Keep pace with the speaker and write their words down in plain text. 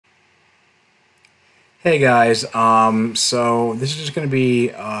Hey guys, so this is just going to be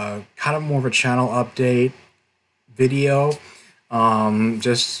kind of more of a channel update video.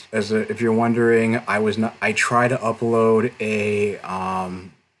 Just as if you're wondering, I tried to upload a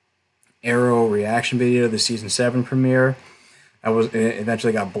Arrow reaction video to the season 7 premiere. It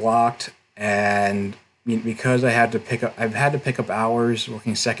eventually got blocked, and because I've had to pick up hours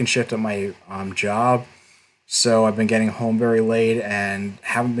working second shift at my job. So I've been getting home very late and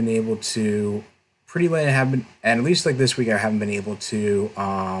haven't been able to pretty late. I have been, and at least like this week, I haven't been able to,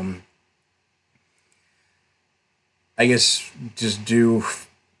 I guess, just do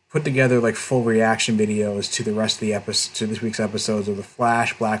put together like full reaction videos to the rest of the episode, to this week's episodes of The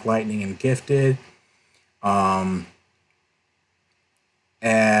Flash, Black Lightning, and Gifted. Um,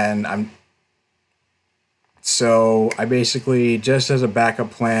 and I'm So I basically, just as a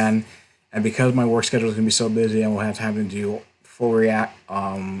backup plan, and because my work schedule is gonna be so busy, I won't have time to do full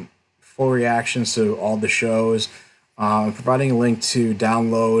reactions to all the shows. Providing a link to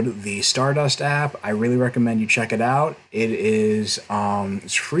download the Stardust app. I really recommend you check it out. It's a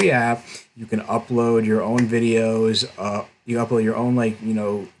free app. You can upload your own videos. You upload your own like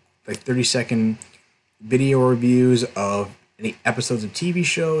 30-second video reviews of any episodes of TV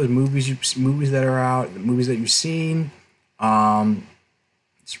shows, movies that are out, movies that you've seen.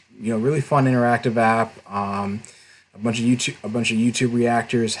 It's really fun interactive app. A bunch of YouTube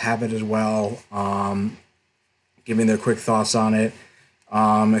reactors have it as well, giving their quick thoughts on it.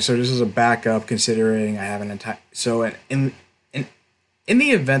 So this is a backup, considering I have an entire. So in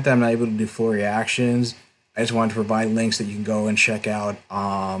the event that I'm not able to do full reactions, I just wanted to provide links that you can go and check out.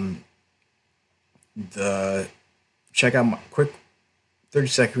 The Check out my quick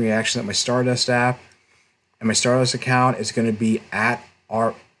 30-second reaction at my Stardust app, and my Stardust account is going to be at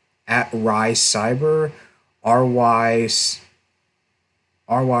Rise Cyber,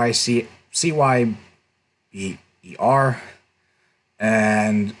 RYCYBER.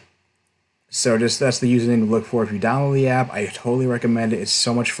 And so just that's the username to look for if you download the app. I totally recommend it. It's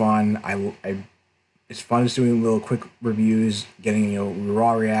so much fun. It's fun just doing little quick reviews, getting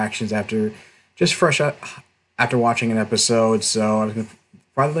raw reactions after watching an episode. So I'm gonna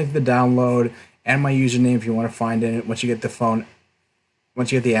provide the link to the download and my username if you want to find it. Once you get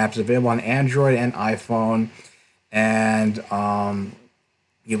the app, it's available on Android and iPhone, and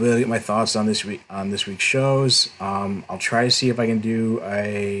you'll be able to get my thoughts on this week's shows. I'll try to see if I can do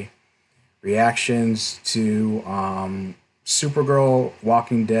a reactions to Supergirl,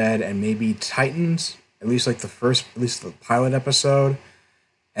 Walking Dead, and maybe Titans. At least the pilot episode,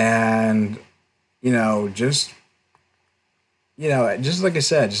 and just just like I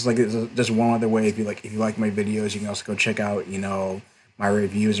said, just one other way. If you like my videos, you can also go check out my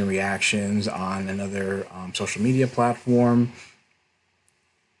reviews and reactions on another social media platform.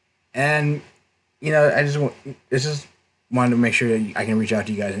 And just wanted to make sure that I can reach out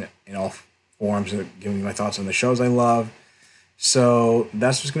to you guys in all forms and give me my thoughts on the shows I love. So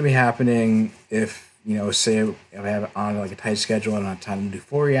that's what's going to be happening. If say if I have it on like a tight schedule and I don't have time to do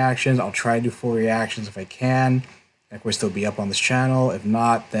full reactions, I'll try to do full reactions if I can. Of course, they'll be up on this channel. If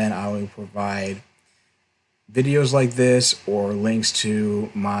not, then I will provide videos like this or links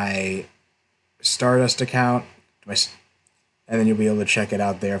to my Stardust account, and then you'll be able to check it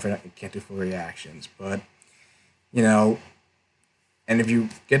out there if I can't do full reactions. But and if you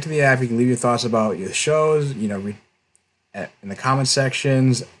get to the app, you can leave your thoughts about your shows, in the comment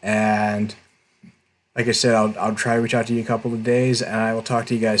sections. And like I said, I'll try to reach out to you in a couple of days, and I will talk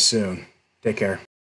to you guys soon. Take care.